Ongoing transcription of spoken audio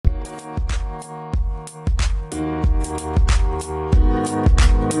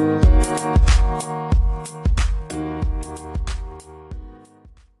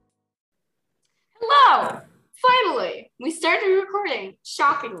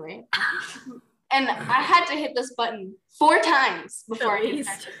shockingly. And I had to hit this button 4 times before I could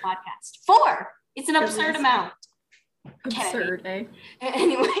start this podcast. 4! It's an absurd amount. Absurd, eh?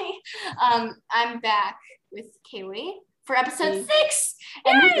 Anyway, I'm back with Kaylee for episode 6.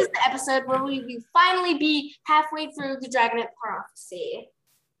 And this is the episode where we will finally be halfway through the Dragonette Prophecy.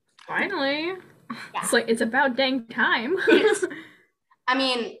 Finally. Yeah. It's like, it's about dang time. I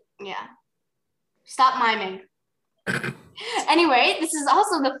mean, yeah. Stop miming. Anyway, this is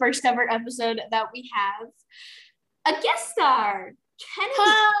also the first ever episode that we have a guest star. Kennedy.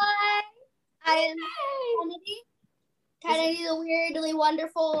 Hi! I am Kennedy. Kennedy, the weirdly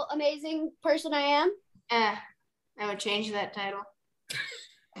wonderful, amazing person I am. I would change that title.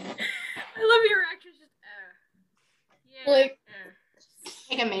 I love your reaction. Just, yeah. Like,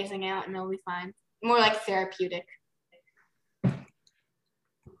 take amazing out and it'll be fine. More like therapeutic. Anyway.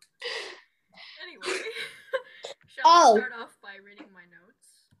 Shall we start off by reading my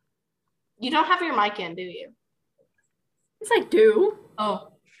notes? You don't have your mic in, do you? Yes, I do.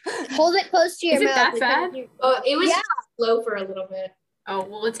 Oh. Hold it close to your mouth. Is it that bad? Oh, it was slow for a little bit. Oh,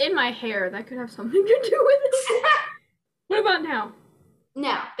 well, it's in my hair. That could have something to do with it. What about now?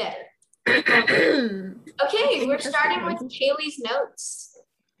 Now, better. Okay, we're starting with Kaylee's notes.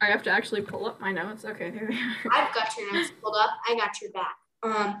 I have to actually pull up my notes. Okay, there they are. I've got your notes pulled up. I got your back.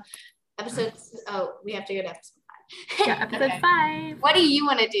 We have to go to episode 5. Yeah, episode 5. What do you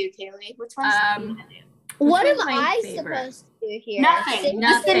want to do, Kaylee? Which one's do you want to do? What am I supposed to do here? Nothing.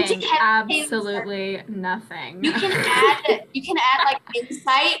 Absolutely nothing. You can add like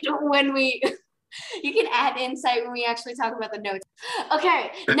insight when we actually talk about the notes.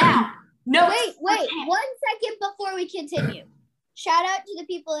 Okay, now notes. Wait, 1 second before we continue. Shout out to the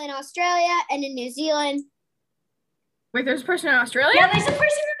people in Australia and in New Zealand. Wait, there's a person in Australia? Yeah, there's a person in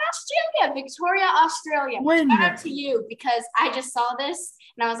Australia. Victoria, Australia. When? Shout out to you because I just saw this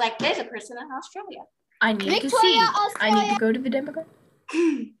and I was like, there's a person in Australia. I need Victoria, to see. Australia. I need to go to the demographic.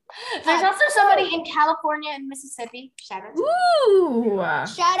 There's also somebody in California and Mississippi. Shout out to Ooh.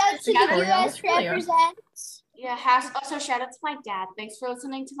 Shout out to the U.S. Australia. you. represents. Yeah, also shout out to my dad. Thanks for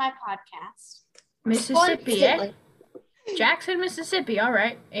listening to my podcast. Mississippi, eh? Jackson, Mississippi. All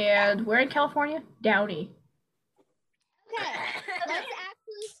right. And where in California? Downey. Okay. Let's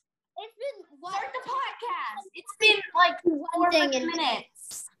actually. It's been Start the podcast. It's been like 4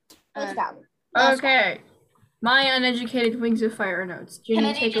 minutes. Let's go. Okay. My uneducated Wings of Fire notes.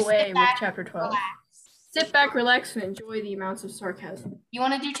 Ginny, take away with chapter 12. Relax. Sit back, relax, and enjoy the amounts of sarcasm. You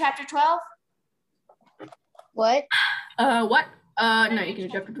want to do chapter 12? What? What? No, you can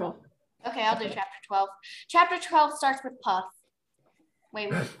do chapter 12. Okay, I'll do chapter 12. Chapter 12 starts with Puff.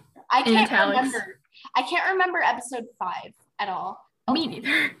 Wait. I In can't italics. remember. I can't remember episode 5 at all. Me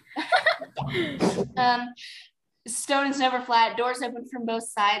neither. Stone is never flat. Doors open from both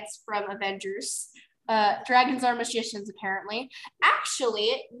sides from Avengers. Dragons are magicians, apparently.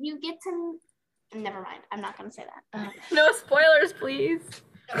 Actually, you get to... Never mind. I'm not going to say that. No spoilers, please.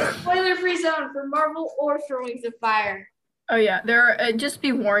 Spoiler-free zone for Marvel or for Wings of Fire. Oh, yeah. Just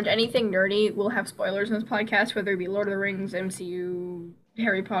be warned, anything nerdy will have spoilers in this podcast, whether it be Lord of the Rings, MCU,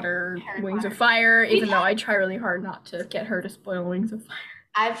 Harry Potter, Wings of Fire, even though I try really hard not to get her to spoil Wings of Fire.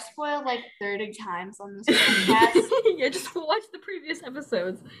 I've spoiled like 30 times on this podcast. Yeah, just watch the previous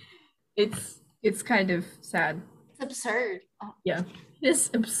episodes. It's kind of sad. It's absurd. Oh. Yeah, it's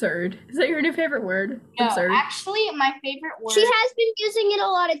absurd. Is that your new favorite word? No, absurd. actually, my favorite word. She has been using it a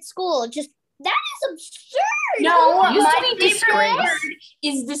lot at school. That is absurd. No, my favorite disgrace. Word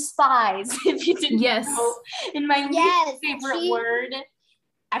is despise. If you didn't know, in my least favorite word.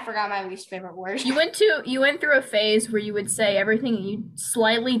 I forgot my least favorite word. You went through a phase where you would say everything you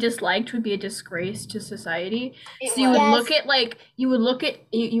slightly disliked would be a disgrace to society. You would look at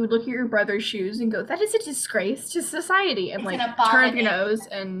your brother's shoes and go, "That is a disgrace to society," and it's turn up your nose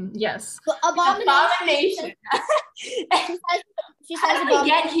and yes. Abomination. She says How did we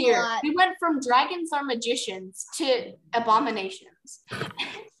get here? We went from dragons are magicians to abominations.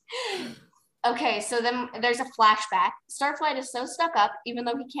 Okay, so then there's a flashback. Starflight is so stuck up, even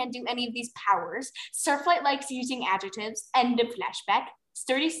though he can't do any of these powers. Starflight likes using adjectives. End of flashback.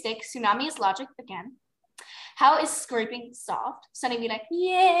 Sturdy stick. Tsunami is logic again. How is scraping soft? Sunny be like,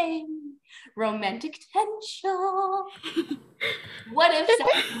 yay! Romantic tension. What if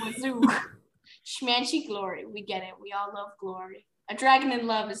something was Schmancy glory. We get it. We all love glory. A dragon in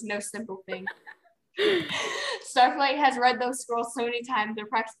love is no simple thing. Starflight has read those scrolls so many times they're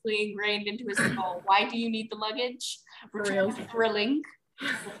practically ingrained into his skull. Why do you need the luggage? Return thrilling.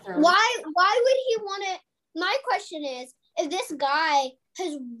 Why would he want to? My question is, if this guy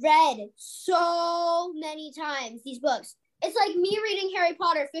has read so many times these books, it's like me reading Harry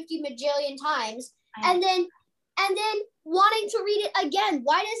Potter 50 majillion times and then wanting to read it again.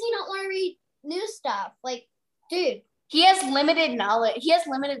 Why does he not want to read new stuff? Like, dude. He has limited knowledge. He has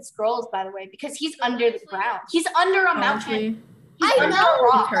limited scrolls, by the way, because he's under the ground. He's under a mountain. I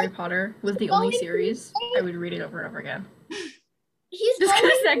know. If Harry Potter was the only series, I would read it over and over again. He's just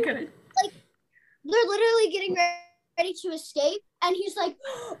because it's that good. Like, they're literally getting ready to escape, and he's like,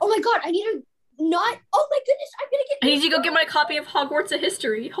 "Oh my god, I need to not. Oh my goodness, I'm gonna get. I need to go get my copy of Hogwarts of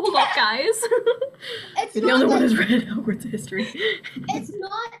History. Hold up, guys. You're the only one who's read Hogwarts of History. It's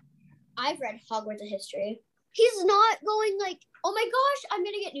not. I've read Hogwarts of History. He's not going like, oh my gosh, I'm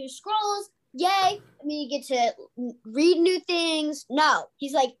gonna get new scrolls. Yay! I mean, you get to read new things. No,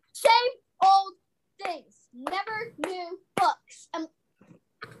 he's like, same old things. Never new books. I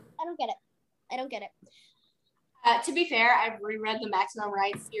don't get it. I don't get it. To be fair, I've reread the Maximum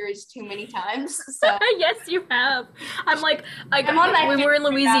Ride series too many times. So yes, you have. I'm like, when we're in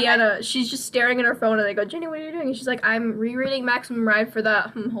Louisiana, she's just staring at her phone, and I go, Jenny, what are you doing? And she's like, I'm rereading Maximum Ride for the.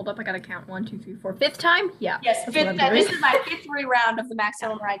 Hold up, I gotta count. 1, 2, 3, 4, 5th time. Yeah. Yes, fifth. This is my 5th reround of the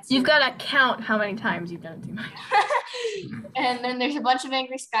Maximum Ride series. You've gotta count how many times you've done it too much. And then there's a bunch of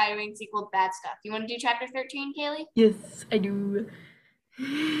Angry Skywings equal bad stuff. You want to do chapter 13, Kaylee? Yes, I do.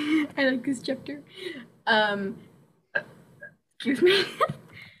 I like this chapter. Excuse me.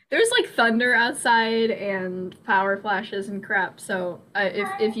 There's like thunder outside and power flashes and crap. So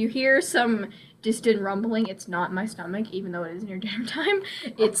if you hear some distant rumbling, it's not my stomach, even though it is near dinner time.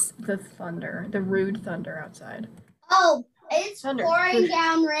 It's the thunder, the rude thunder outside. Oh, it's Thunder. pouring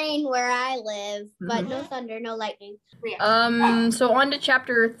down rain where I live, but no thunder, no lightning. So on to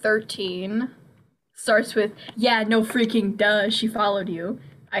chapter 13. Starts with, yeah, no freaking duh, she followed you.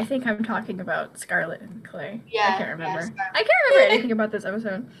 I think I'm talking about Scarlet and Clay. Yeah. I can't remember. Yeah, I can't remember anything about this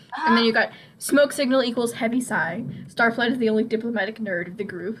episode. And then you got smoke signal equals heavy sigh. Starflight is the only diplomatic nerd of the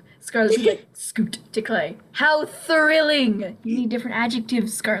group. Scarlet's like, scoot to Clay. How thrilling! You need different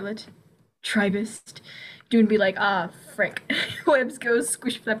adjectives, Scarlet. Tribist. Dune be like, frick. Webs goes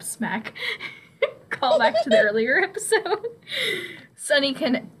squish flap smack. Call back to the earlier episode. Sunny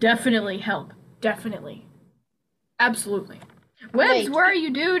can definitely help. Definitely. Absolutely. Webs, where are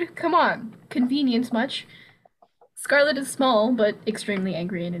you, dude? Come on. Convenience much. Scarlet is small, but extremely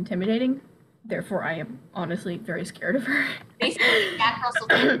angry and intimidating. Therefore, I am honestly very scared of her. Basically, Jack Russell.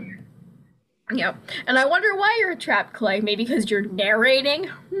 Yeah. And I wonder why you're trapped, Clay. Maybe because you're narrating?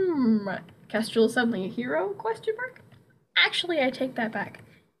 Kestrel is suddenly a hero? Question mark? Actually, I take that back.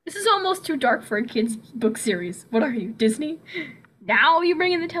 This is almost too dark for a kid's book series. What are you, Disney? Now you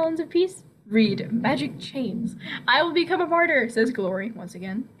bring in the Talons of Peace? Read Magic Chains. I will become a martyr, says Glory once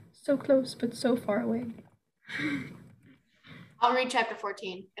again. So close, but so far away. I'll read chapter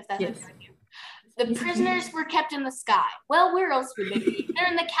 14, if that's yes. okay with you. The prisoners were kept in the sky. Well, where else would they be? They're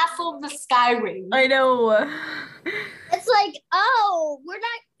in the castle of the Skywing. I know. It's like, oh, we're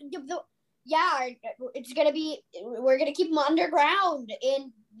not. Yeah, it's gonna be. We're gonna keep them underground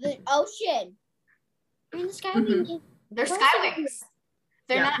in the ocean. In the Skywing. They're Skywings.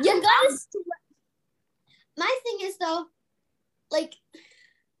 They're not. You gotta. My thing is though, like,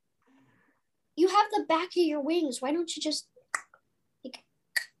 you have the back of your wings. Why don't you just, like,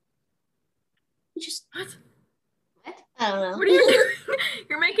 What? I don't know. What are you doing?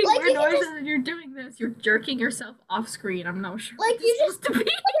 You're making Like, weird you noises just- and you're doing this. You're jerking yourself off screen. I'm not sure. Like, what you this is just- supposed to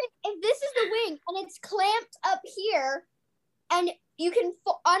be. If this is the wing and it's clamped up here, and you can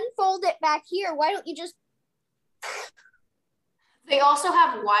unfold it back here, why don't you just? They also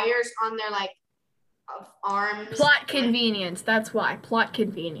have wires on their arms. Plot convenience. That's why. Plot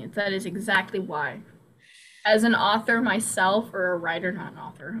convenience. That is exactly why. As an author myself, or a writer, not an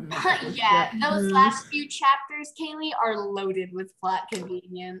author. I'm not Yeah, those last few chapters, Kaylee, are loaded with plot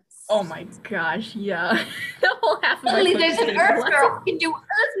convenience. Oh my gosh, yeah. The whole half of my Suddenly book there's is an getting earth lots girl who can do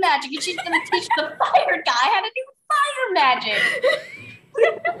earth magic, and she's gonna teach the fire guy how to do fire magic.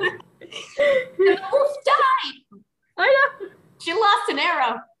 And the wolf died. I know. She lost an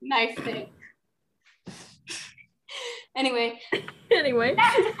arrow. Knife thing. Anyway,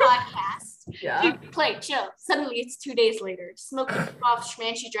 back to the podcast. Yeah. Dude, play, chill. Suddenly it's 2 days later. Smoke off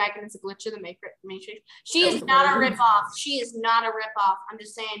Schmancy Dragon is a glitch of the Matrix. She is not a ripoff. She is not a ripoff. I'm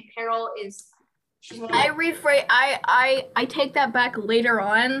just saying Peril is. She's one of I rephrase. I take that back later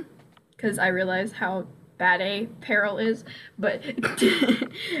on, because I realize how bad a Peril is. But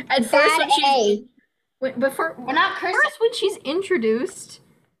at first, when she's we're not cursing. first when she's introduced,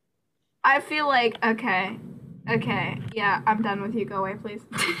 I feel like okay, yeah, I'm done with you. Go away, please.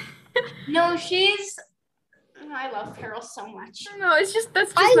 No, she's. I love Peril so much. No, it's just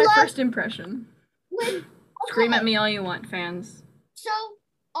that's just I my love- first impression. When Scream at me all you want, fans. So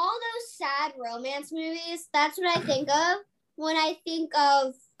all those sad romance movies, that's what I think of when I think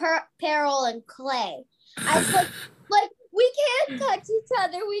of Peril and Clay. I was like we can't touch each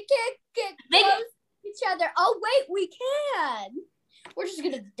other. We can't get close to each other. Oh wait, we can. We're just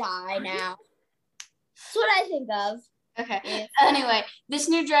gonna die now. That's what I think of. Okay. Anyway, this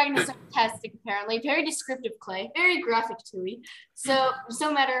new dragon is fantastic, apparently. Very descriptive, Clay. Very graphic, too. So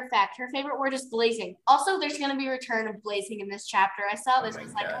matter of fact, her favorite word is blazing. Also, there's going to be a return of blazing in this chapter. I saw this.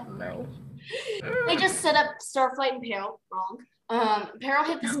 Was like, no. They just set up Starflight and Peril. Wrong. Peril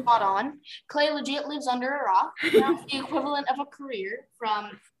hit the spot on. Clay legit lives under a rock. That's the equivalent of a career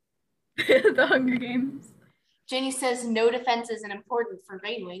from The Hunger Games. Jenny says no defenses and important for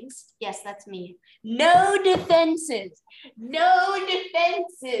Rainwings. Yes, that's me. No defenses. No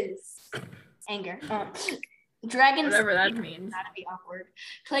defenses. Anger. Dragons. Whatever that means. That'd be awkward.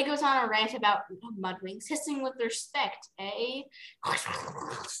 Clay goes on a rant about Mudwings, hissing with respect, eh?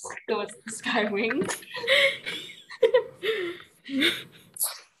 Goes the Skywings.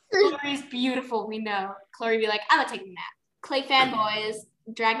 Chloe's beautiful, we know. Chloe be like, I'm gonna take a nap. Clay fanboys.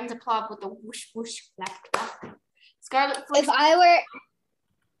 Dragons applaud with the whoosh whoosh flap flap. Scarlet.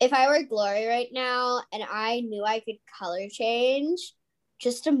 If I were Glory right now and I knew I could color change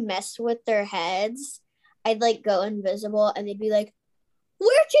just to mess with their heads, I'd like go invisible and they'd be like,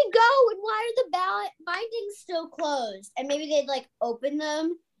 "Where'd you go? And why are the bindings still closed?" And maybe they'd like open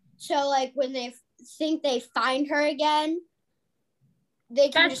them so like when they think they find her again, they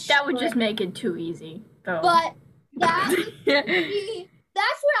can. That would just make it too easy, though. But that would be.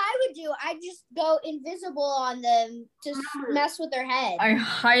 That's what I would do. I'd just go invisible on them to mess with their head. I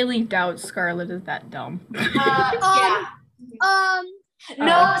highly doubt Scarlet is that dumb. Yeah.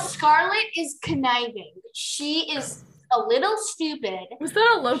 No, Scarlet is conniving. She is a little stupid. Was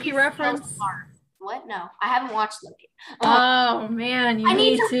that a Loki reference? What? No, I haven't watched Loki. Oh man, you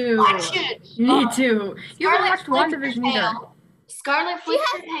need to. Watch it. You need to. You haven't watched WandaVision either. Scarlet flicks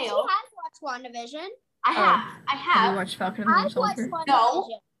her tail. She has watched WandaVision. I have. Have you watched Falcon and the Winter Soldier? No.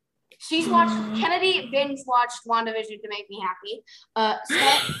 She's watched, Kennedy binge watched WandaVision to make me happy.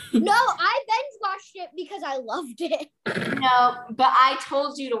 No, I binge watched it because I loved it. No, but I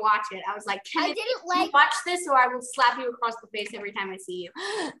told you to watch it. I was like, Kennedy, watch this or I will slap you across the face every time I see you.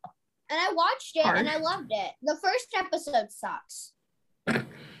 And I watched it and I loved it. The first episode sucks.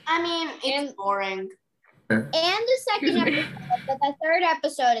 I mean, it's boring. And the second episode, but the third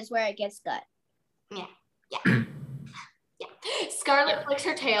episode is where it gets good. Yeah. Scarlet flicks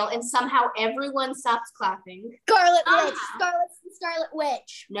her tail, and somehow everyone stops clapping. Scarlet Witch. Scarlet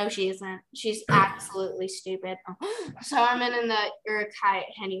Witch. No, she isn't. She's absolutely stupid. Saruman and the Uruk-hai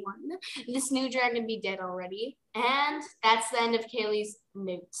anyone. This new dragon be dead already. And that's the end of Kaylee's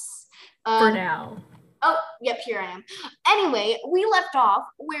notes. For now. Oh, yep, here I am. Anyway, we left off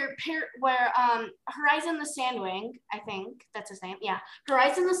where Horizon the Sandwing, I think that's his name. Yeah,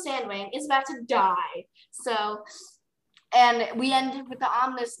 Horizon the Sandwing is about to die. So, and we ended with the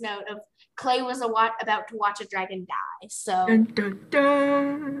ominous note of Clay was about to watch a dragon die. So, dun, dun,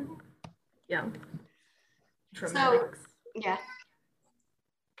 dun. Yeah. So, yeah.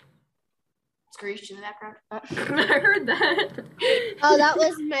 Screech in the background. I heard that. Oh, that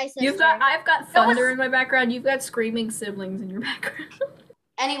was my sister. I've got thunder in my background. You've got screaming siblings in your background.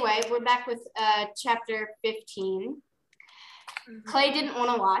 Anyway, we're back with chapter 15. Clay didn't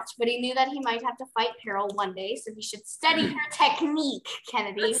want to watch, but he knew that he might have to fight Peril one day, so he should study her technique,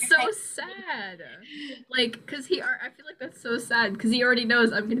 Kennedy. That's so sad. Like, because I feel like that's so sad, because he already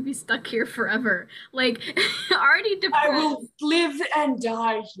knows I'm going to be stuck here forever. Like, already depressed. I will live and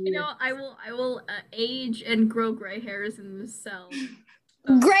die here. You know, I will age and grow gray hairs in this cell.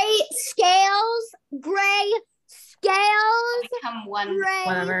 Gray scales. Become one.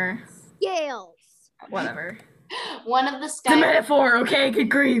 Whatever. Scales. Whatever. One of the It's a metaphor, okay? Good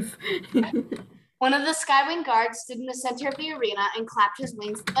grief. One of the Skywing guards stood in the center of the arena and clapped his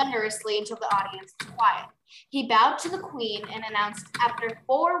wings thunderously until the audience was quiet. He bowed to the queen and announced, after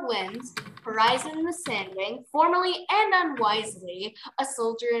 4 wins, Horizon the Sandwing, formally and unwisely, a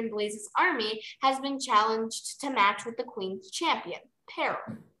soldier in Blaze's army, has been challenged to match with the queen's champion, Peril.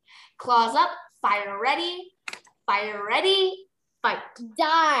 Claws up, fire ready, fight.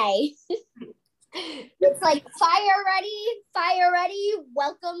 Die. It's like fire ready,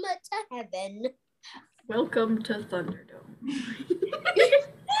 welcome to heaven. Welcome to Thunderdome.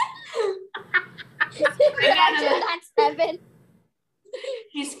 That's heaven.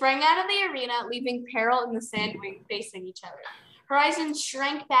 He sprang out of the arena, leaving Peril and the Sandwing facing each other. Horizon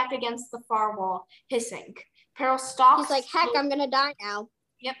shrank back against the far wall, hissing. Peril stalks. He's like, heck, I'm gonna die now.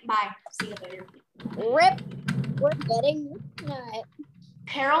 Yep, bye. See you later. Rip. We're getting nut.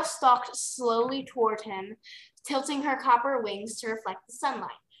 Peril stalked slowly toward him, tilting her copper wings to reflect the sunlight.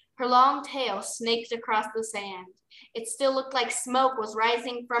 Her long tail snaked across the sand. It still looked like smoke was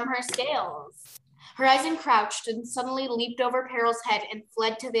rising from her scales. Horizon crouched and suddenly leaped over Peril's head and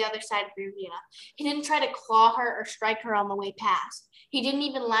fled to the other side of the arena. He didn't try to claw her or strike her on the way past. He didn't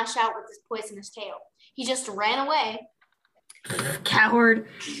even lash out with his poisonous tail. He just ran away. Coward.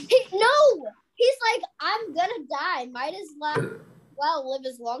 No! He's like, I'm gonna die. Might as well live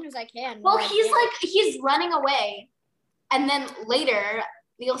as long as I can. Well, he's running away. And then later,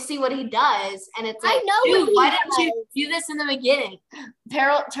 you'll see what he does. And it's like, I know dude, what why he didn't you do this in the beginning?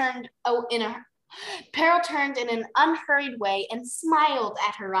 Peril turned in an unhurried way and smiled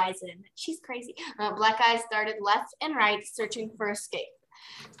at Horizon. She's crazy. Black Eyes darted left and right, searching for escape.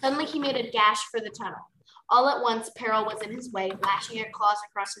 Suddenly, he made a dash for the tunnel. All at once, Peril was in his way, lashing her claws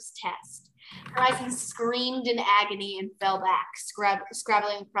across his chest. Horizon screamed in agony and fell back,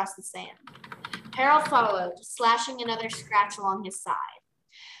 scrabbling across the sand. Peril followed, slashing another scratch along his side.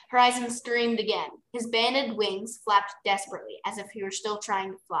 Horizon screamed again. His banded wings flapped desperately, as if he were still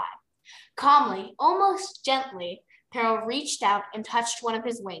trying to fly. Calmly, almost gently, Peril reached out and touched one of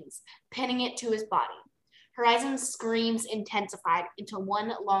his wings, pinning it to his body. Horizon's screams intensified into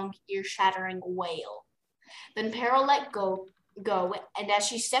one long, ear-shattering wail. Then Peril let go, and as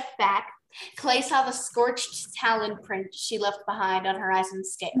she stepped back, Clay saw the scorched talon print she left behind on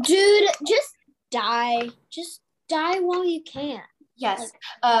Horizon's scale. Dude, just die. Just die while you can. Yes,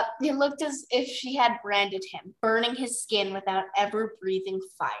 it looked as if she had branded him, burning his skin without ever breathing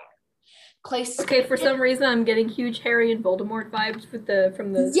fire. Clay Okay, for some reason I'm getting huge Harry and Voldemort vibes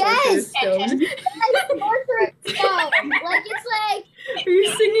from the Yes! Sorcerer's Stone. Sorcerer's Stone. Like, it's like... Are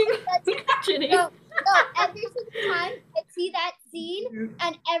you singing, Ginny? No, every single time I see that scene,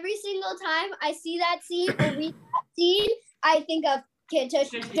 and every single time I see that scene or read that scene, I think of Can't Touch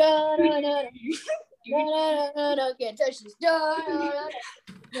This, no, Can't Touch This, no.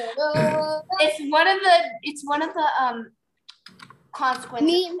 It's one of the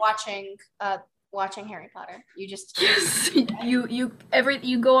consequences of watching Harry Potter. You just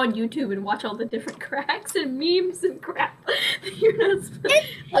you go on YouTube and watch all the different cracks and memes and crap. You're not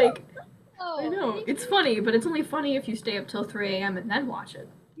like. I know, it's funny, but it's only funny if you stay up till 3 a.m. and then watch it.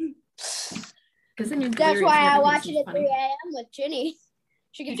 Because then you're That's why I watch it at 3 a.m. with Ginny.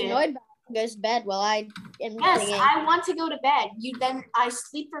 She gets annoyed by it and goes to bed while I am Yes, I want to go to bed. I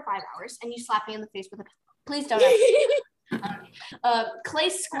sleep for 5 hours and you slap me in the face with a pillow. Please don't. Clay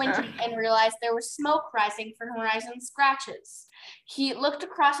squinted and realized there was smoke rising from Horizon's scratches. He looked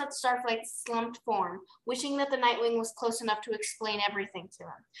across at Starflight's slumped form, wishing that the Nightwing was close enough to explain everything to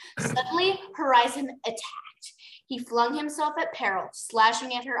him. Suddenly, Horizon attacked. He flung himself at Peril,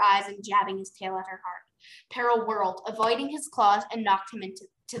 slashing at her eyes and jabbing his tail at her heart. Peril whirled, avoiding his claws, and knocked him into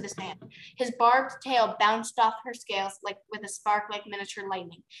the sand. His barbed tail bounced off her scales with a spark like miniature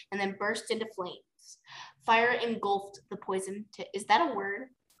lightning, and then burst into flames. Fire engulfed the poison. Is that a word?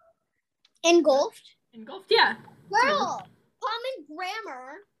 Engulfed? Engulfed, yeah. Girl, common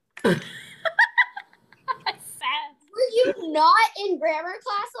grammar. Sad. Were you not in grammar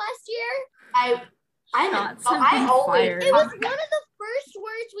class last year? I always. It was one of the first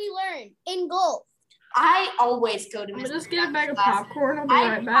words we learned. Engulfed. I always go to Mr. I'm just get a bag of popcorn. I'll be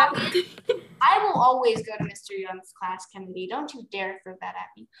right back. I will always go to Mr. Young's class, Kennedy. Don't you dare throw that at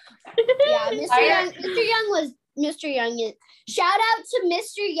me. Yeah, Mr. Young was Mr. Young. Shout out to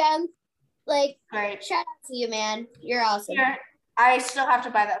Mr. Young. Like, right. Shout out to you, man. You're awesome. Here, I still have to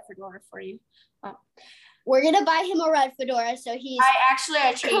buy that fedora for you. Oh. We're gonna buy him a red fedora, so he's.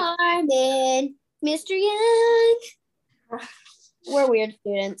 I changed. Carmen, Mr. Young. We're weird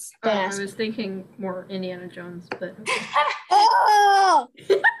students. Don't ask. I was thinking more Indiana Jones, but. Okay. Oh,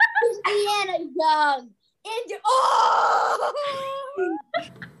 Indiana Young.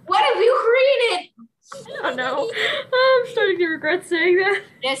 What have you created? I don't know. I'm starting to regret saying that.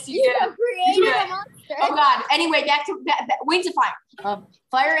 Yes, you did. Created a monster. Oh God. Anyway, back to Wings of Fire.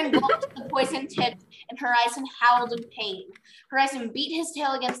 Fire engulfed the poison tip, and Horizon howled in pain. Horizon beat his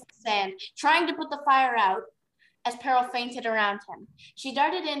tail against the sand, trying to put the fire out as Peril fainted around him. She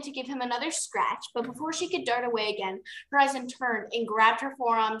darted in to give him another scratch, but before she could dart away again, Horizon turned and grabbed her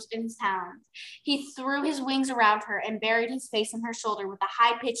forearms in his hands. He threw his wings around her and buried his face in her shoulder with a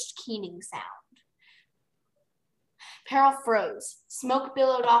high-pitched keening sound. Peril froze. Smoke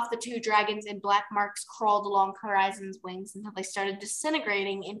billowed off the two dragons and black marks crawled along Horizon's wings until they started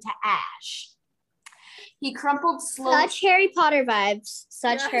disintegrating into ash. He crumpled slowly. Such Harry Potter vibes.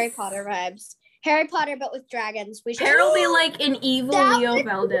 Yes. Harry Potter vibes. Harry Potter, but with dragons. We should. Pearl be like an evil That Leo would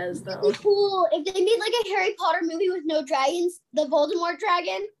Valdez, though. Really cool if they made like a Harry Potter movie with no dragons. The Voldemort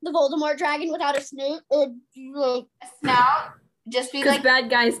dragon without a snoot. A snout. Just be Because like, bad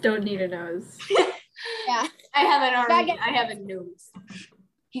guys don't need a nose. Yeah. I have an army. Bad guy- I have a nose.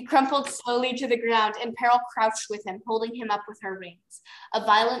 He crumpled slowly to the ground, and Pearl crouched with him, holding him up with her wings. A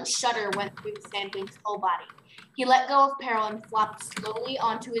violent shudder went through the Sandwing's whole body. He let go of Pearl and flopped slowly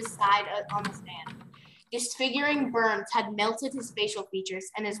onto his side on the sand. Disfiguring burns had melted his facial features,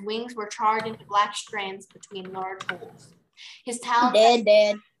 and his wings were charred into black strands between large holes. His talons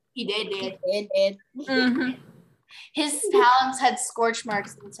Dead. He did. Mhm. His talons had scorch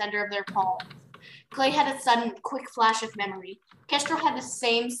marks in the center of their palms. Clay had a sudden, quick flash of memory. Kestrel had the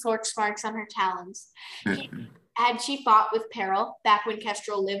same scorch marks on her talons. Had she fought with Pearl back when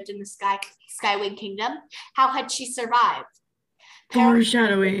Kestrel lived in the Skywing Kingdom? How had she survived?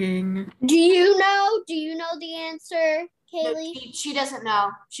 Foreshadowing. Do you know the answer, Kaylee? She doesn't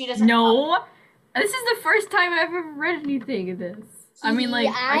know. She doesn't know. No. This is the first time I've ever read anything of this. I mean, like,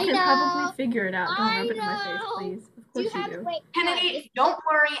 I I can know. probably figure it out. Don't I rub it in my face, know. please. Of Do course you you have do. wait, Kennedy, don't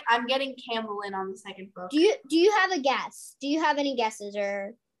worry. I'm getting Campbell in on the second book. do you have a guess? Do you have any guesses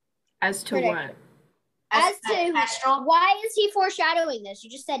or As to Predict. what? as to Kestrel? why is he foreshadowing this? You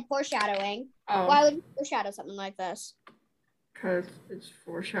just said foreshadowing. Why Oh, would he foreshadow something like this? because it's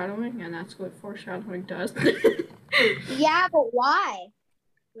foreshadowing, and that's what foreshadowing does. Yeah, but why?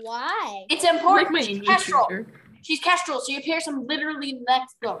 Why? It's Like important. my She's English Kestrel. teacher. She's Kestrel. She appears in literally the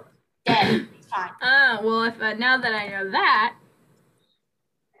next book. Dead. It's fine. Well, if now that I know that,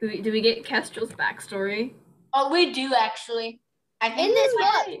 do we get Kestrel's backstory? Oh, we do actually. I think In this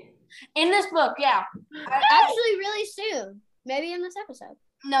book. In this book, yeah. Actually, really soon. Maybe in this episode.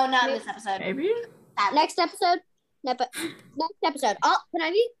 No, not in this episode. Maybe. Next episode. Next episode. Oh,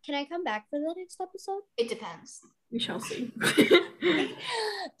 can I come back for the next episode? It depends. We shall see.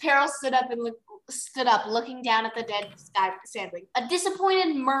 Pearl stood up, looking down at the dead Sandwing. A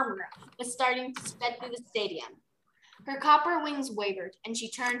disappointed murmur was starting to spread through the stadium. Her copper wings wavered, and she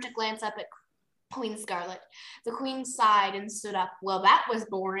turned to glance up at Queen Scarlet. The queen sighed and stood up. Well, that was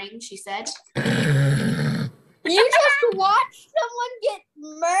boring, she said. You just watched someone get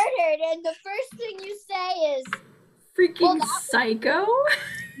murdered, and the first thing you say is, Freaking psycho.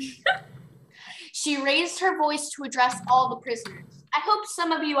 She raised her voice to address all the prisoners. I hope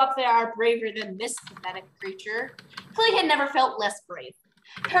some of you up there are braver than this pathetic creature. Clay had never felt less brave.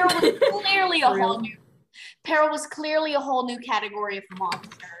 Peril was clearly a whole new category of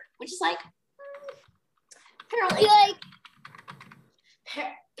monster, which is like,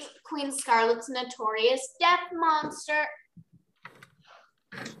 Queen Scarlet's notorious death monster.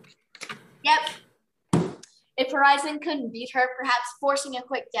 Yep. If Horizon couldn't beat her, perhaps forcing a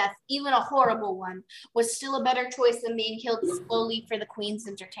quick death, even a horrible one, was still a better choice than being killed slowly for the Queen's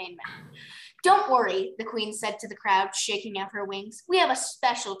entertainment. Don't worry, the Queen said to the crowd, shaking out her wings. We have a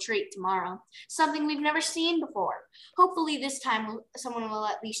special treat tomorrow, something we've never seen before. Hopefully this time someone will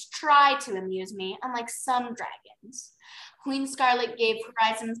at least try to amuse me, unlike some dragons. Queen Scarlet gave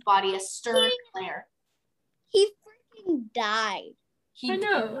Horizon's body a stern glare. he freaking died. I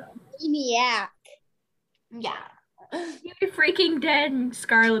know. Maniac. Yeah. You'd be freaking dead, and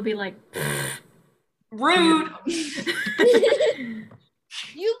Scarlet would be like, Rude.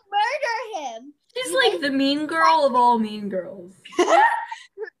 You murder him. she's like the mean girl of all mean girls.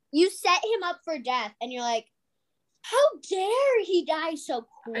 You set him up for death, and you're like, how dare he die so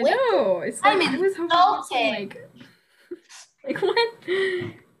quick? I know. It's like, I'm I was hoping for some, insulted. like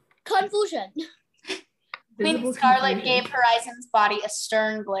what? Confusion. Queen Visible Scarlet confusion. gave Horizon's body a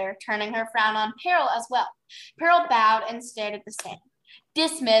stern glare, turning her frown on Peril as well. Peril bowed and stared at the sand.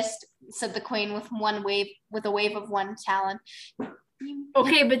 Dismissed, said the Queen with a wave of one talon.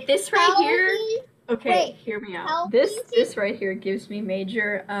 Okay, but this right Tell here. me- Okay, Wait, hear me how out. This easy- right here gives me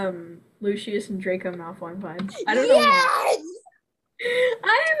major Lucius and Draco Malfoy vibes. I don't know why. Yes!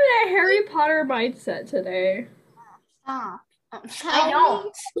 I am in a Harry Potter mindset today. Stop. Tell I don't.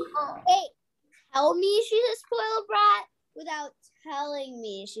 me- Wait, tell me she's a spoiled brat without telling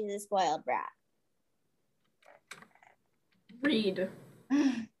me she's a spoiled brat. Read.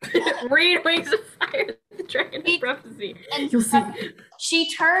 Read Wings of Fire, the Dragon of Prophecy. And You'll see. she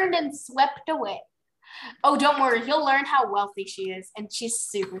turned and swept away. Oh, don't worry. You'll learn how wealthy she is, and she's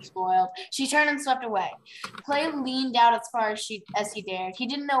super spoiled. She turned and swept away. Clay leaned out as far as he dared. He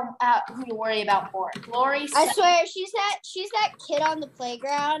didn't know who to worry about more. Glory I said, swear, she's that kid on the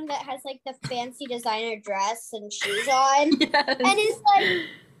playground that has like the fancy designer dress and shoes on, Yes.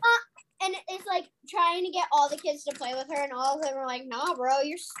 and is like trying to get all the kids to play with her, and all of them were like, "Nah, bro,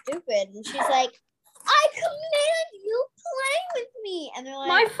 you're stupid." And she's like, "I command you play with me," and they're like,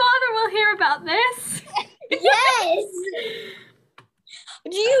 My father will hear about this. "Yes."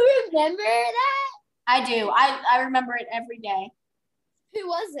 Do you remember that? I do. I remember it every day. Who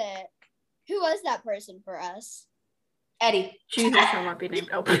was it? Who was that person for us? Eddie. Jesus shall not be named.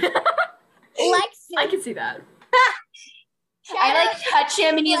 Oh. Lexi. I can see that. I like touch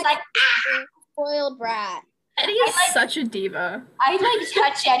him and he's like, spoiled brat. Eddie is such a diva. I like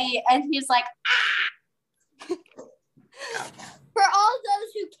touch Eddie and he's like, For all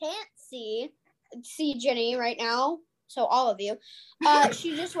those who can't see Jenny right now, so all of you,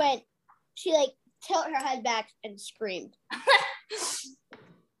 she like tilt her head back and screamed.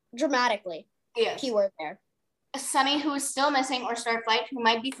 Dramatically. yes. Keyword there. Sunny, who is still missing, or Starflight, who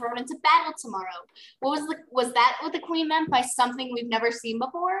might be thrown into battle tomorrow. Was that what the Queen meant by something we've never seen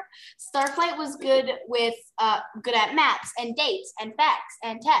before? Starflight was good at maps and dates and facts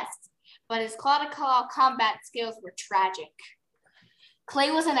and tests, but his claw-to-claw combat skills were tragic.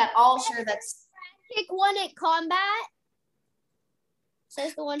 Clay wasn't at all sure that's Pick one at combat.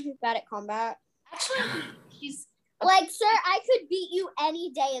 Says the one who's bad at combat. actually he's Like, sir, I could beat you any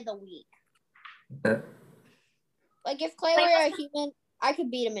day of the week. Like, if Clay were a human, I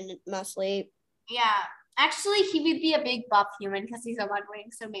could beat him in my sleep. yeah. Actually, he would be a big buff human because he's a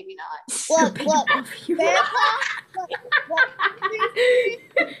mudwing, so maybe not. Look,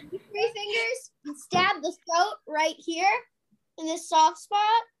 three fingers, stab the throat right here in this soft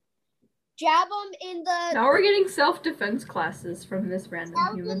spot. Jab him in the. Now we're getting self-defense classes from this random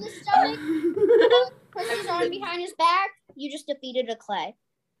Stab him human. in the stomach. Put his arm behind his back. You just defeated a Clay.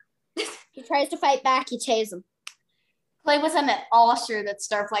 He tries to fight back. You tase him. Clay wasn't at all sure that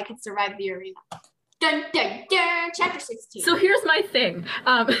Starflight could survive the arena. Dun, dun, dun, chapter 16. So here's my thing.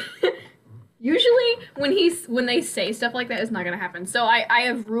 Usually when they say stuff like that, it's not gonna happen. So I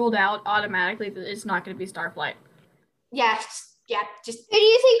have ruled out automatically that it's not gonna be Starflight. Yeah, just Who do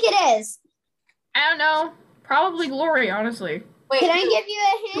you think it is? I don't know. Probably Glory, honestly. wait. Can I give you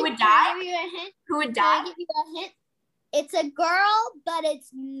a hint? Who would Can I die? give you a hint? Who would Can I die? give you a hint? It's a girl, but it's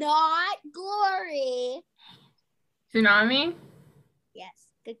not Glory. Tsunami? Yes,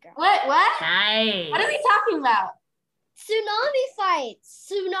 good girl. What? Nice. What are we talking about? Tsunami fights.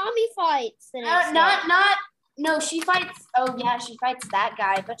 The next day. No, she fights. Oh yeah, she fights that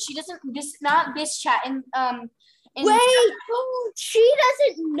guy, but she doesn't. Not this chat. Wait, she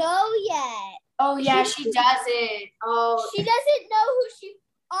doesn't know yet. Oh yeah, she doesn't. Oh, She doesn't know who she.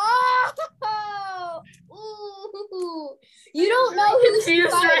 Oh, ooh. You don't know who she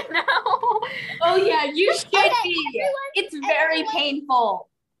confused fights. right now. oh yeah, you should Okay, be. It's very painful.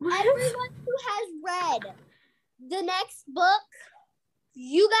 Everyone who has read the next book,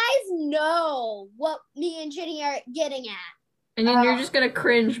 you guys know what me and Jenny are getting at. And then you're just gonna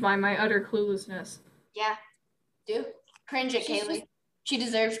cringe by my utter cluelessness. Yeah, do cringe at She's Kaylee. She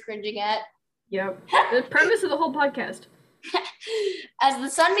deserves cringing at. Yep. The premise of the whole podcast. As the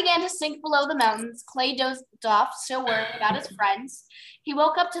sun began to sink below the mountains, Clay dozed off, still worried about his friends. He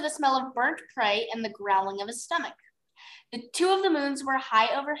woke up to the smell of burnt prey and the growling of his stomach. The two of the moons were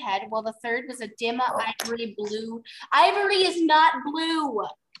high overhead, while the third was a dim ivory blue. Ivory is not blue.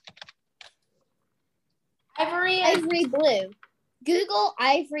 Ivory blue. Google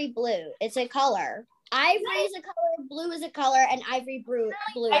ivory blue. It's a color. Ivory is a color, blue is a color, and ivory blue.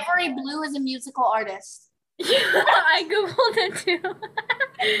 Ivory blue is a musical artist. I googled it too.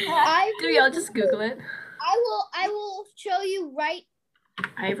 Ivory, Y'all just Google it. I will show you right.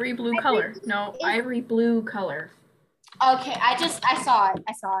 Ivory blue color. No, ivory blue color. Okay, I saw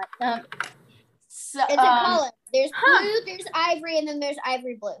it. So, It's a color. There's blue, there's ivory, and then there's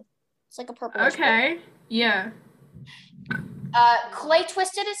ivory blue. It's like a purple. Okay. Yeah. Clay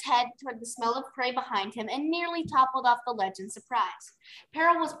twisted his head toward the smell of prey behind him and nearly toppled off the ledge in surprise.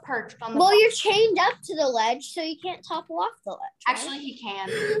 Peril was perched on the. Well, you're chained up to the ledge, so you can't topple off the ledge. Right? Actually, he can.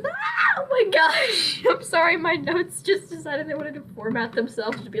 Oh my gosh. I'm sorry, my notes just decided they wanted to format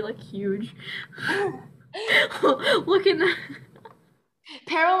themselves to be like huge. Look at that.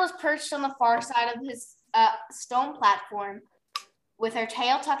 Peril was perched on the far side of his stone platform, with her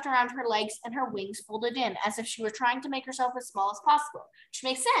tail tucked around her legs and her wings folded in, as if she were trying to make herself as small as possible. Which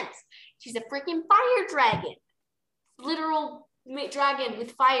makes sense. She's a freaking fire dragon. Literal dragon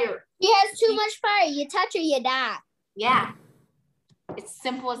with fire. She has too much fire. You touch her, you die. Yeah. It's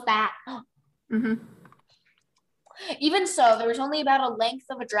simple as that. Mm-hmm. Even so, there was only about a length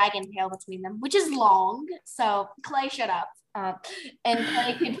of a dragon tail between them, which is long. So Clay, shut up. And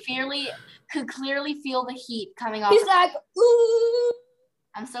Clay could clearly feel the heat coming off. He's like, ooh.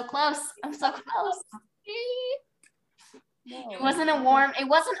 I'm so close. I'm so close. No. It wasn't a warm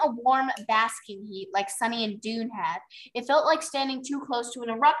basking heat like Sunny and Dune had. It felt like standing too close to an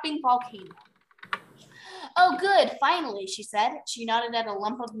erupting volcano. Oh, good, finally, she said. She nodded at a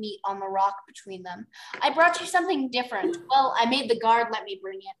lump of meat on the rock between them. I brought you something different. Well, I made the guard let me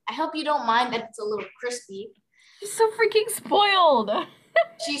bring it. I hope you don't mind that it's a little crispy. She's so freaking spoiled.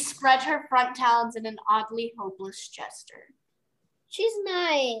 She spread her front talons in an oddly hopeless gesture. She's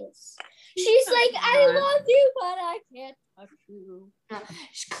nice. She's like, I love you, but I can't touch you.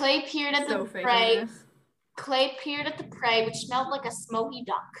 Clay peered at the prey. Clay peered at the prey, which smelled like a smoky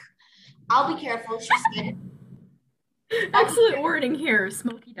duck. I'll be careful, she said. Excellent wording here,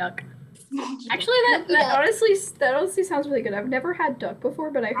 smoky duck. Actually, that honestly sounds really good. I've never had duck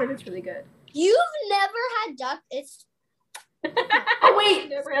before, but I heard it's really good. You've never had duck? It's Oh wait,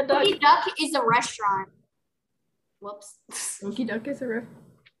 never had duck. Smoky Duck is a restaurant. Whoops. Smoky Duck is a restaurant.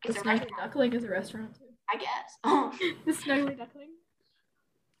 The Snuggly Duckling is a restaurant too. I guess. Oh. The Snuggly Duckling.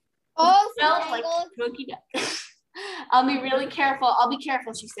 oh, Smells like Smoky Duck. I'll be really careful. I'll be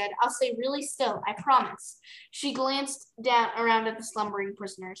careful, she said. I'll stay really still, I promise. She glanced down around at the slumbering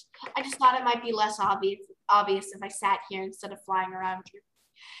prisoners. I just thought it might be less obvious if I sat here instead of flying around you.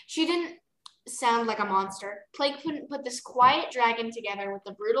 She didn't sound like a monster. Clay couldn't put this quiet dragon together with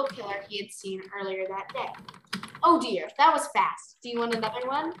the brutal killer he had seen earlier that day. Oh dear, that was fast. Do you want another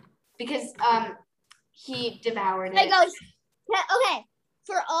one? Because he devoured it. I goes, okay.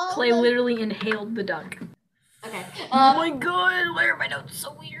 For all Clay literally inhaled the duck. Okay. Oh my god, why are my notes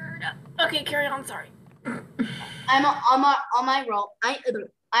so weird? Okay, carry on, sorry. I'm on my roll.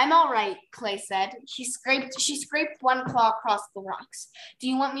 I'm all right, Clay said. She scraped one claw across the rocks. Do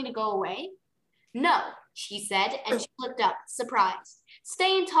you want me to go away? No, she said, and she looked up, surprised.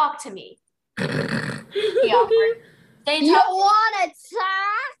 Stay and talk to me. He offered. Stay and you talk. wanna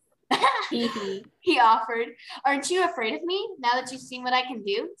talk? He offered. Aren't you afraid of me now that you've seen what I can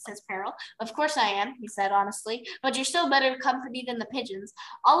do? Says Peril. Of course I am, he said honestly, but you're still better company than the pigeons.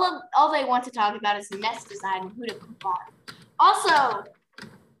 All they want to talk about is nest design and who to poop on. Also,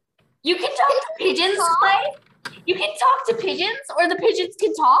 you can talk to pigeons, Clay? You can talk to pigeons, or the pigeons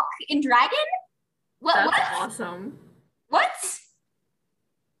can talk in Dragon? That's what? awesome. What?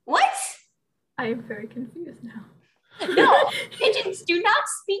 What? I am very confused now. No, pigeons do not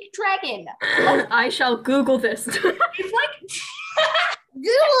speak Dragon. I shall Google this. It's like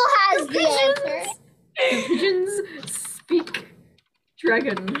Google has the answer. The pigeons speak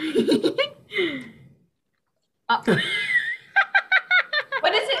dragon. What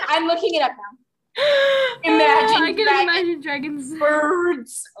is it? I'm looking it up now. Imagine I can imagine dragons.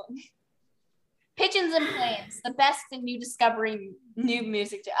 Birds. Pigeons and planes, the best in new discovering new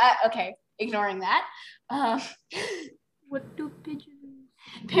music. Okay, ignoring that. What do pigeons?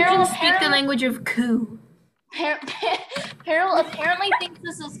 Peril speak the language of coo. Peril apparently thinks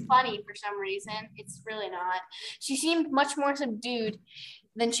this is funny for some reason. It's really not. She seemed much more subdued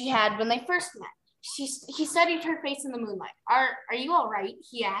than she had when they first met. He studied her face in the moonlight. Are you all right?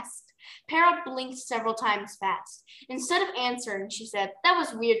 He asked. Peril blinked several times fast. Instead of answering, she said, that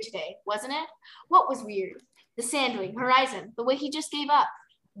was weird today, wasn't it? What was weird? The sandwing, horizon, the way he just gave up.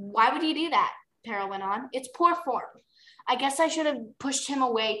 Why would he do that? Peril went on. It's poor form. I guess I should have pushed him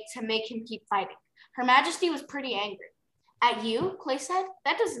away to make him keep fighting. Her Majesty was pretty angry. At you? Clay said.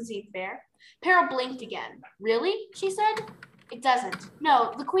 That doesn't seem fair. Peril blinked again. Really? She said. It doesn't.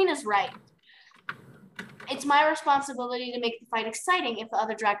 No, the Queen is right. It's my responsibility to make the fight exciting if the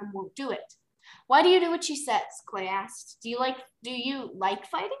other dragon won't do it. Why do you do what she says? Clay asked. Do you like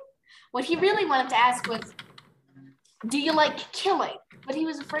fighting? What he really wanted to ask was, do you like killing? But he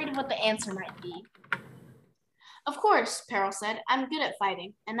was afraid of what the answer might be. Of course, Peril said. I'm good at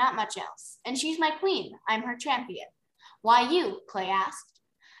fighting, and not much else. And she's my queen. I'm her champion. Why you? Clay asked.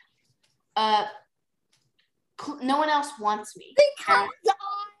 No one else wants me. Because I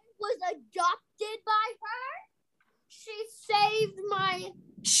was adopted by her. She saved my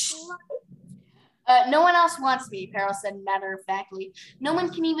life. No one else wants me, Peril said matter-of-factly. No one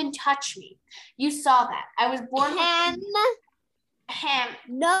can even touch me. You saw that. I was born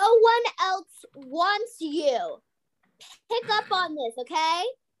No one else wants you. Pick up on this, okay?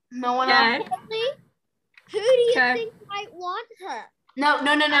 No one else. Who do you think might want her? No. I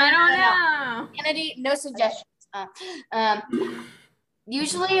don't know. Kennedy, no suggestions.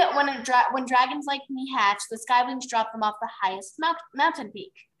 Usually when dragons like me hatch, the skywings drop them off the highest mountain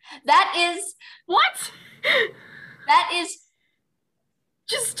peak. That is what? That is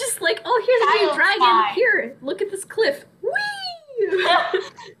just like, oh, here's a new dragon. Side. Here, look at this cliff. Whee!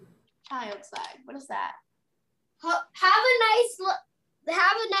 Child side. What is that? Have a nice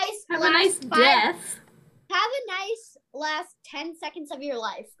have a nice Have a nice death. Have a nice last 10 seconds of your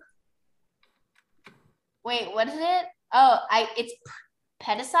life. Wait, what is it? Oh, it's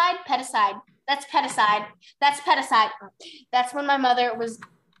pedicide? Pedicide. That's pedicide. That's pedicide. That's what my mother was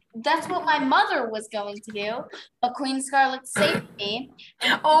going to do, but Queen Scarlet saved me.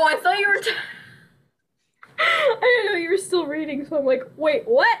 Oh, I thought you were I didn't know you were still reading, so I'm like, wait,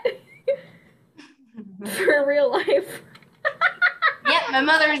 what? For real life. Yep, my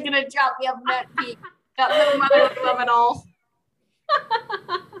mother is gonna drop me up in that peak. Got little mother love it all.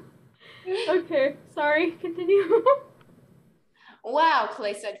 Okay, sorry, continue. Wow,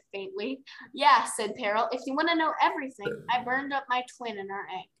 Clay said faintly. Yeah, said Peril. If you want to know everything, I burned up my twin in our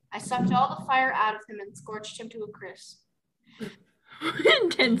egg. I sucked all the fire out of him and scorched him to a crisp.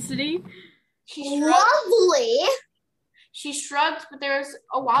 Intensity. Lovely. She shrugged, but there was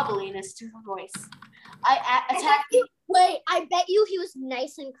a wobbliness to her voice. I attacked. I bet you he was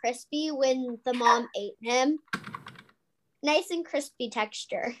nice and crispy when the mom ate him. Nice and crispy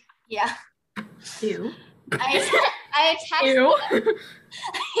texture. Yeah. Ew. I attacked. Ew.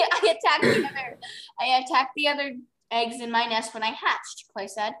 I attacked the other eggs in my nest when I hatched, Clay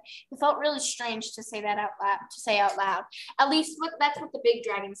said. It felt really strange to say that out loud. At least that's what the big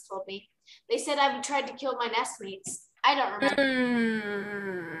dragons told me. They said I tried to kill my nestmates. I don't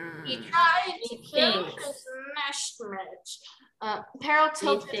remember. He tried to kill his nestmates. Peril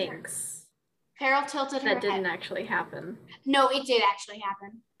tilted her That didn't head. actually happen. No, it did actually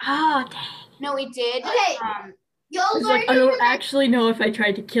happen. Oh, dang. No, it did. Okay. It's like, I don't actually know if I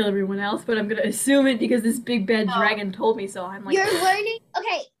tried to kill everyone else, but I'm gonna assume it because this big bad dragon told me so. I'm like, you're learning.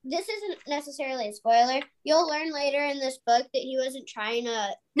 Okay, this isn't necessarily a spoiler. You'll learn later in this book that he wasn't trying to.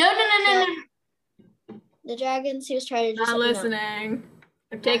 No. The dragons. He was trying to just. Not listening.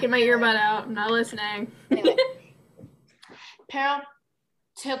 I'm taking my earbud out. I'm not listening. Anyway. Peril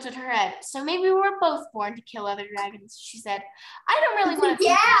tilted her head. So maybe we were both born to kill other dragons, she said. I don't really want to.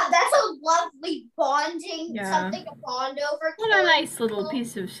 Yeah, that's a lovely bonding, something to bond over. What a nice little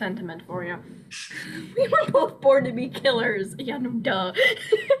piece of sentiment for you. We were both born to be killers. Yeah, no, duh.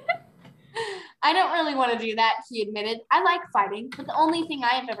 I don't really want to do that, he admitted. I like fighting, but the only thing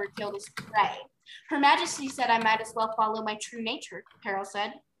I have ever killed is prey. Her Majesty said I might as well follow my true nature, Peril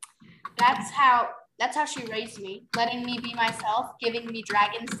said. That's how she raised me, letting me be myself, giving me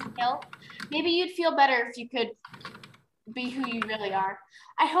dragons to kill. Maybe you'd feel better if you could be who you really are.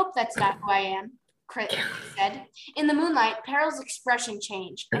 I hope that's not who I am, Crit said. In the moonlight, Peril's expression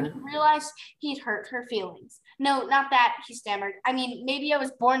changed, and he realized he'd hurt her feelings. No, not that, he stammered. I mean, maybe I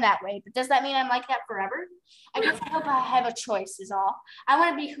was born that way, but does that mean I'm like that forever? I guess I hope I have a choice is all. I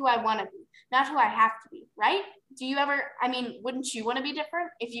want to be who I want to be, not who I have to be, right? Wouldn't you want to be different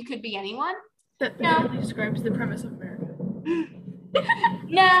if you could be anyone? That really describes the premise of America.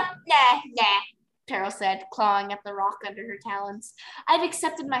 Nah, Peril said, clawing at the rock under her talons. I've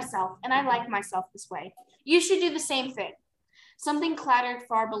accepted myself, and I like myself this way. You should do the same thing. Something clattered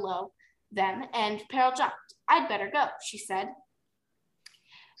far below them, and Peril jumped. I'd better go, she said.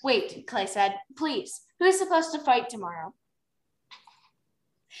 Wait, Clay said. Please, who is supposed to fight tomorrow?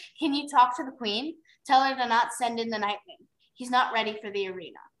 Can you talk to the queen? Tell her to not send in the Nightwing. He's not ready for the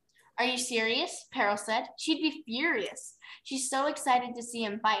arena. Are you serious? Peril said. She'd be furious. She's so excited to see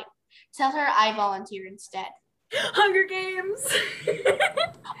him fight. Tell her I volunteer instead. Hunger Games!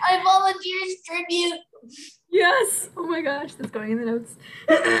 I volunteer as tribute. Yes! Oh my gosh, that's going in the notes.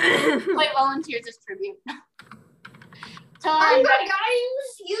 Clay volunteers as tribute. Tell her Hunger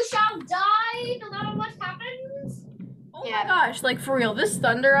Games, you shall die no matter what happens. Oh my gosh, like for real, this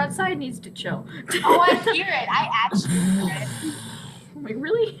thunder outside needs to chill. Oh, I hear it. I actually hear it. Like,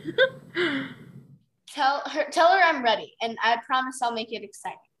 really? Tell her I'm ready, and I promise I'll make it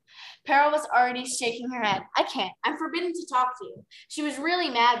exciting. Peril was already shaking her head. I can't. I'm forbidden to talk to you. She was really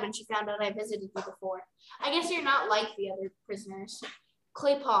mad when she found out I visited you before. I guess you're not like the other prisoners.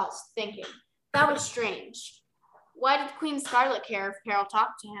 Clay paused, thinking. That was strange. Why did Queen Scarlet care if Peril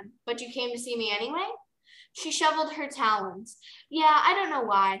talked to him? But you came to see me anyway? She shoveled her talons. Yeah, I don't know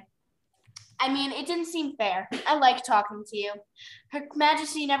why. I mean, it didn't seem fair. I like talking to you. Her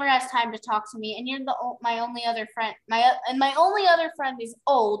Majesty never has time to talk to me, and you're my only other friend. My only other friend is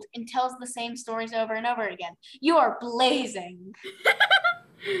old and tells the same stories over and over again. You are blazing.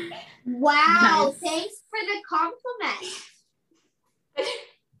 Wow, nice. Thanks for the compliment.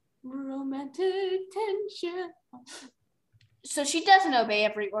 Romantic tension. So she doesn't obey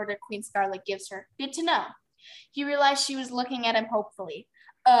every order Queen Scarlet gives her. Good to know. He realized she was looking at him hopefully.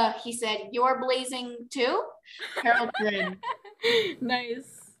 He said, you're blazing too? Peril grinned.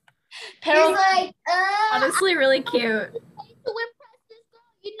 Nice. Peril, he's like, honestly, really cute. To impress his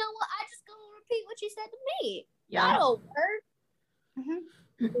she said to me. Yeah. That'll work.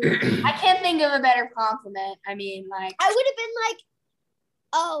 I can't think of a better compliment. I mean, like, I would have been like,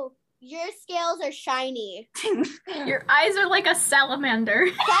 oh, your scales are shiny. Your eyes are like a salamander.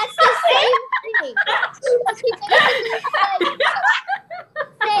 That's the same thing. She basically said,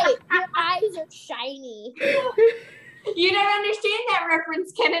 say, your eyes are shiny. you don't understand that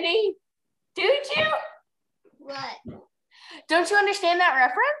reference, Kennedy. Don't you? What? Don't you understand that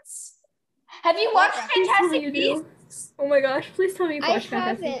reference? Have you watched reference? Fantastic You Beasts? do. Oh my gosh, please tell me you've I watched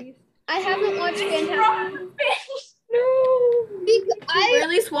Fantastic haven't. Beasts. I haven't watched Fantastic No. I Or at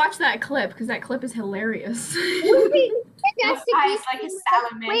least watch that clip, because that clip is hilarious. Fantastic Eyes Beasts. like a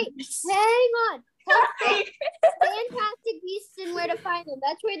salamander. Wait, hang on. Fantastic Beasts and Where to Find Them.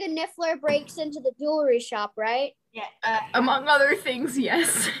 That's where the Niffler breaks into the jewelry shop, right? Yeah. Among other things,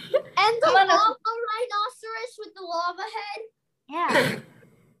 yes. And the Come on, lava rhinoceros with the lava head. Yeah.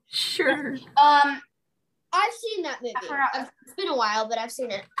 Sure. I've seen that movie. forgot. It's been a while, but I've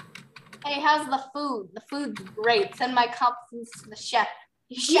seen it. Hey, how's the food? The food's great. Send my compliments to the chef.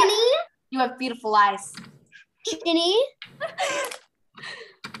 Chef, Ginny? you have beautiful eyes. Ginny?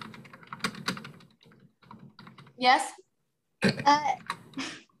 Yes?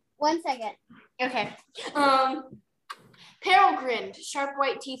 1 second. Okay. Peril grinned, sharp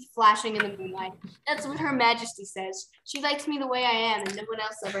white teeth flashing in the moonlight. That's what Her Majesty says. She likes me the way I am, and no one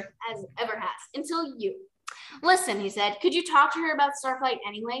else ever has. Until you. Listen, he said, could you talk to her about Starflight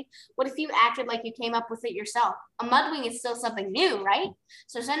anyway? What if you acted like you came up with it yourself? A Mudwing is still something new, right?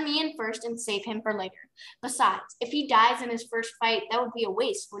 So send me in first and save him for later. Besides, if he dies in his first fight, that would be a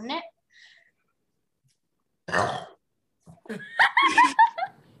waste, wouldn't it? I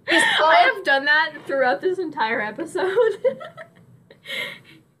have done that throughout this entire episode.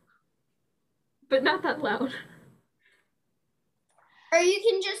 But not that loud. Or you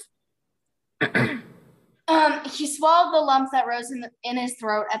can just He swallowed the lump that rose in his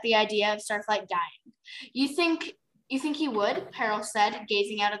throat at the idea of Starflight dying. You think he would? Peril said,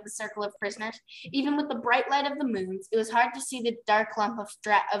 gazing out at the circle of prisoners. Even with the bright light of the moons, it was hard to see the dark lump of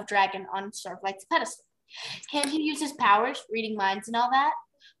dragon on Starflight's pedestal. Can't he use his powers, reading minds and all that?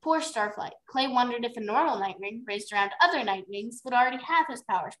 Poor Starflight. Clay wondered if a normal Nightwing, raised around other Nightwings, would already have his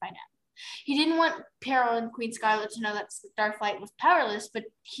powers by now. He didn't want Peril and Queen Scarlet to know that Starflight was powerless, but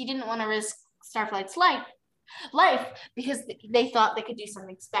he didn't want to risk Starflight's life because they thought they could do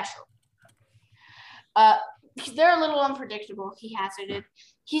something special. They're a little unpredictable, he hazarded.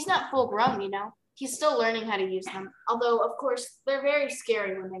 He's not full grown, you know. He's still learning how to use them, although, of course, they're very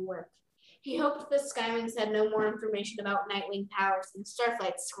scary when they work. He hoped the Skywings had no more information about Nightwing powers than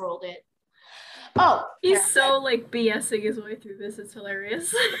Starflight scrolled it. Oh, He's so like BSing his way through this. It's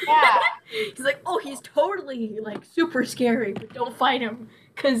hilarious. Yeah. He's like, oh, he's totally like super scary, but don't fight him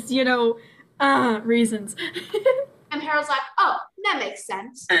because reasons. And Harold's like, oh, that makes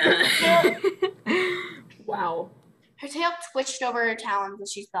sense. Wow. Her tail twitched over her talons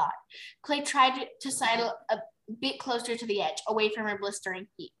as she thought. Clay tried to sidle a bit closer to the edge, away from her blistering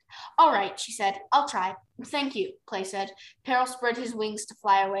heat. All right, she said. I'll try. Thank you, Clay said. Peril spread his wings to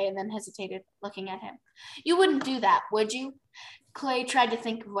fly away and then hesitated, looking at him. You wouldn't do that, would you? Clay tried to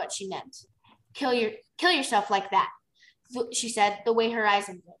think of what she meant. Kill yourself like that, she said, the way her eyes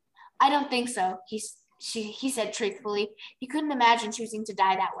ended. I don't think so, he said truthfully. He couldn't imagine choosing to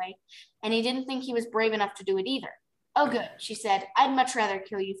die that way, and he didn't think he was brave enough to do it either. Oh, good, she said. I'd much rather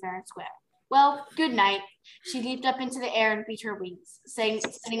kill you fair and square. Well, good night. She leaped up into the air and beat her wings,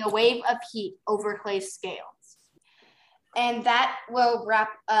 sending a wave of heat over Clay's scales. And that will wrap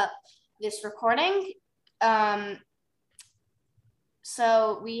up this recording.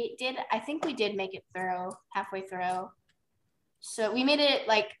 So I think we did make it through, halfway through. So we made it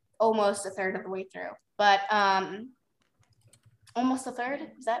like almost a third of the way through, but almost a third,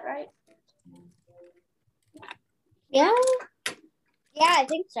 is that right? Yeah, I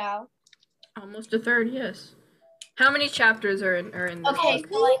think so. Almost a third, yes. How many chapters are in this Okay,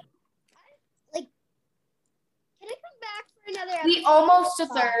 book? so like Can I come back for another episode? we almost a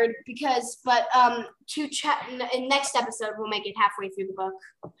third but in next episode we'll make it halfway through the book.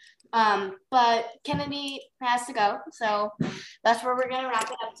 But Kennedy has to go, so that's where we're gonna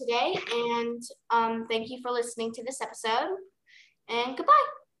wrap it up today. And thank you for listening to this episode, and goodbye.